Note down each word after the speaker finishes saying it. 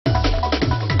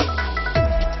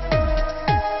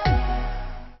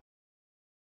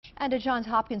And a Johns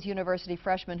Hopkins University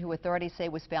freshman who authorities say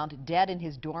was found dead in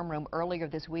his dorm room earlier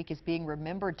this week is being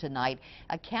remembered tonight.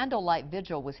 A candlelight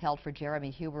vigil was held for Jeremy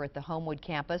Huber at the Homewood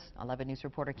campus. 11 News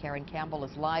reporter Karen Campbell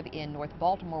is live in North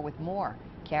Baltimore with more.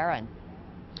 Karen.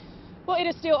 Well, it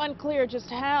is still unclear just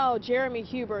how Jeremy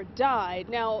Huber died.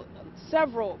 Now,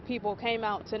 several people came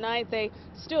out tonight. They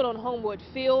stood on Homewood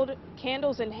Field,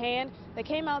 candles in hand. They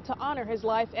came out to honor his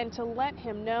life and to let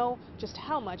him know just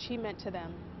how much he meant to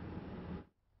them.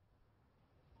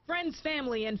 Friends,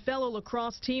 family, and fellow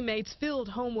lacrosse teammates filled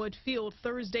Homewood Field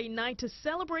Thursday night to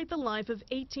celebrate the life of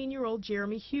 18-year-old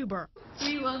Jeremy Huber.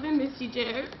 We love and miss you,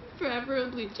 Jared. Forever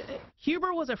a Blue Jay.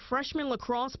 Huber was a freshman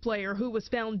lacrosse player who was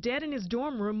found dead in his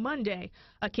dorm room Monday.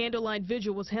 A candlelight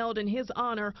vigil was held in his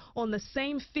honor on the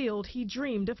same field he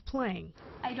dreamed of playing.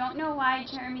 I don't know why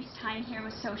Jeremy's time here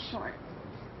was so short,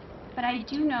 but I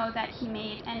do know that he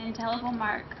made an indelible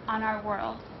mark on our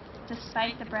world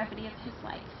despite the brevity of his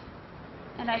life.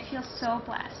 And I feel so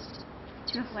blessed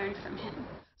to have learned from him.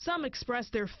 Some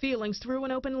expressed their feelings through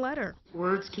an open letter.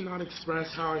 Words cannot express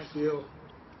how I feel,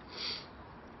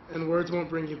 and words won't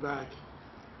bring you back.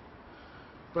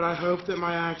 But I hope that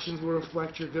my actions will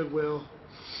reflect your goodwill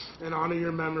and honor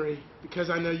your memory, because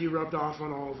I know you rubbed off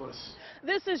on all of us.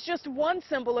 This is just one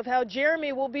symbol of how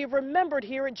Jeremy will be remembered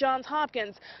here at Johns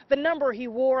Hopkins. The number he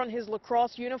wore on his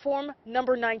lacrosse uniform,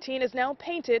 number 19, is now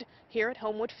painted here at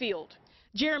Homewood Field.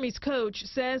 Jeremy's coach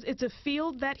says it's a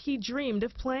field that he dreamed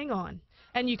of playing on.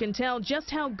 And you can tell just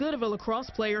how good of a lacrosse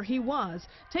player he was.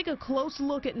 Take a close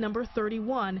look at number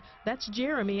 31. That's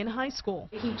Jeremy in high school.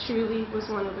 He truly was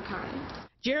one of a kind.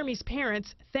 Jeremy's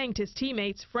parents thanked his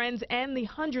teammates, friends, and the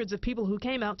hundreds of people who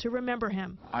came out to remember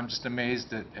him. I'm just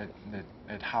amazed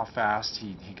at how fast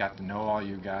he got to know all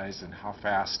you guys and how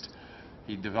fast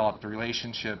he developed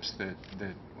relationships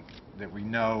that we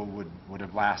know would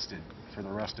have lasted for the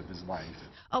rest of his life.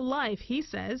 A life, he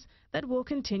says, that will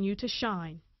continue to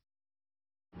shine.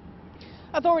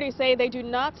 Authorities say they do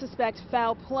not suspect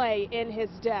foul play in his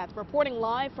death. Reporting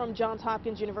live from Johns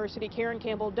Hopkins University, Karen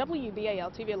Campbell,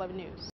 WBAL-TV 11 News.